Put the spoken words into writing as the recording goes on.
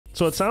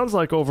So it sounds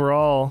like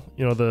overall,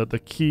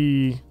 the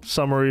key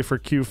summary for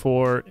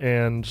Q4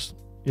 and,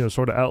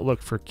 sort of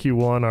outlook for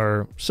Q1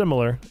 are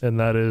similar, and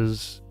that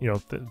is,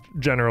 the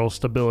general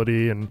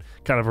stability and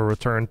kind of a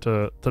return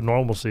to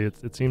normalcy.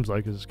 It seems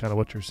like is kind of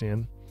what you're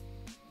seeing.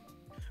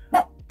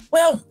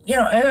 Well,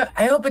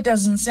 I hope it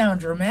doesn't sound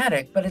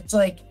dramatic, but it's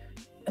like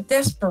a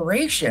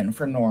desperation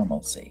for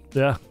normalcy.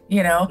 Yeah.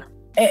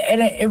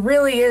 And it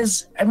really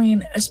is. I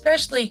mean,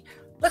 especially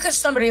look at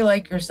somebody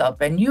like yourself,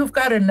 and you've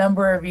got a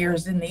number of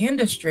years in the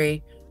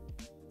industry,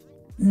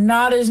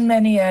 not as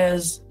many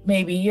as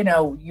maybe,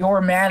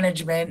 your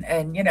management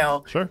and,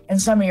 Sure. and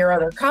some of your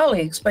other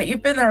colleagues, but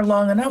you've been there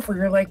long enough where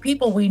you're like,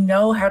 people, we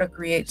know how to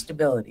create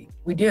stability.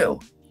 We do.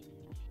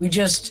 We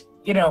just,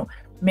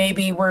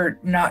 maybe we're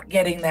not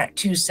getting that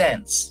 2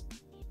 cents.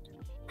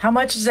 How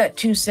much is that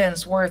 2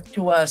 cents worth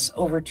to us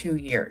over 2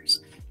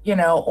 years?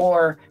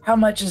 Or how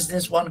much is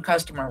this one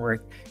customer worth?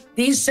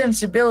 These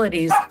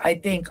sensibilities, I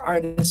think, are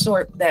the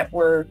sort that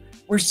we're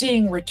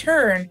seeing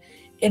return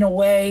in a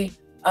way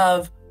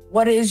of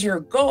what is your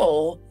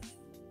goal?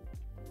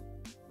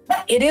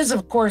 It is,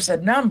 of course, a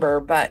number,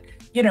 but,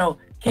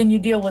 can you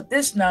deal with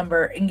this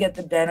number and get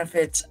the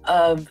benefits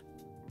of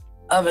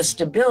a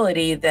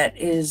stability that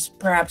is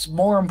perhaps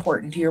more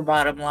important to your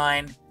bottom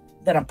line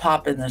than a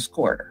pop in this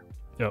quarter?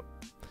 Yep.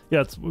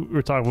 Yeah, we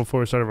were talking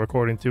before we started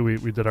recording too. We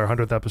did our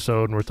 100th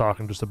episode, and we're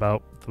talking just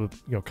about the,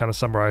 kind of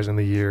summarizing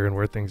the year and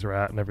where things are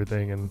at and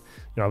everything. And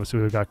obviously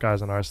we've got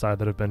guys on our side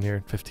that have been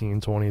here 15,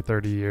 20,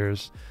 30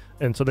 years,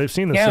 and so they've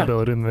seen the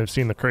stability and they've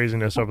seen the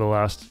craziness over the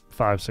last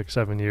 5, 6,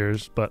 7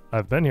 years. But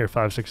I've been here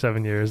 5, 6,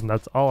 7 years, and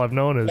that's all I've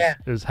known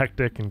is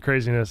hectic and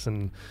craziness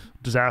and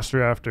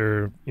disaster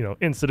after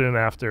incident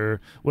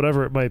after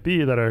whatever it might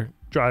be that are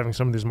driving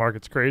some of these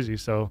markets crazy.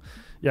 So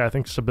yeah, I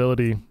think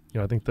stability,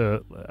 I think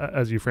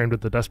as you framed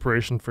it, the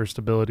desperation for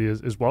stability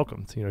is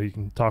welcomed. You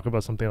can talk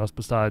about something else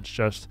besides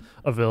just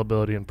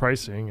availability and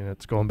pricing, and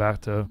it's going back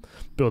to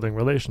building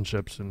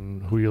relationships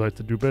and who you like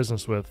to do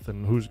business with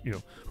and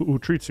who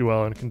treats you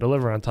well and can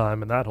deliver on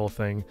time and that whole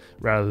thing,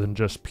 rather than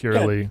just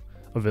purely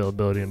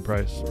availability and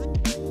price.